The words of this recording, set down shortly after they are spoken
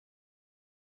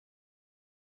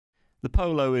The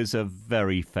Polo is a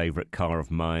very favourite car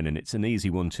of mine, and it's an easy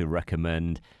one to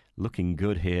recommend. Looking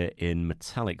good here in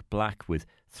metallic black with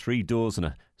 3 doors and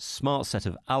a smart set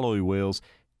of alloy wheels.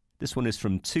 This one is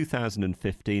from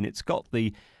 2015. It's got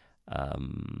the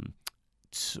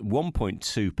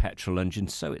 1.2 petrol engine,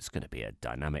 so it's going to be a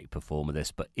dynamic performer,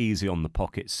 this, but easy on the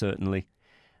pocket certainly.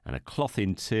 And a cloth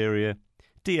interior,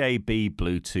 DAB,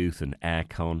 Bluetooth and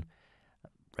aircon,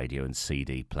 radio and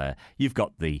CD player. You've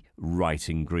got the right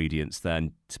ingredients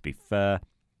then. To be fair,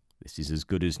 this is as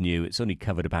good as new. It's only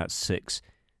covered about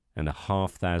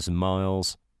 6,500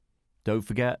 miles. Don't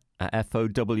forget, at FOW,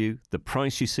 the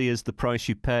price you see is the price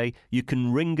you pay. You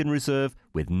can ring and reserve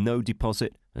with no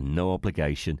deposit and no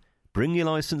obligation. Bring your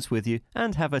licence with you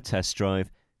and have a test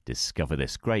drive. Discover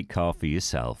this great car for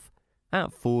yourself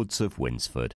at Fords of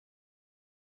Winsford.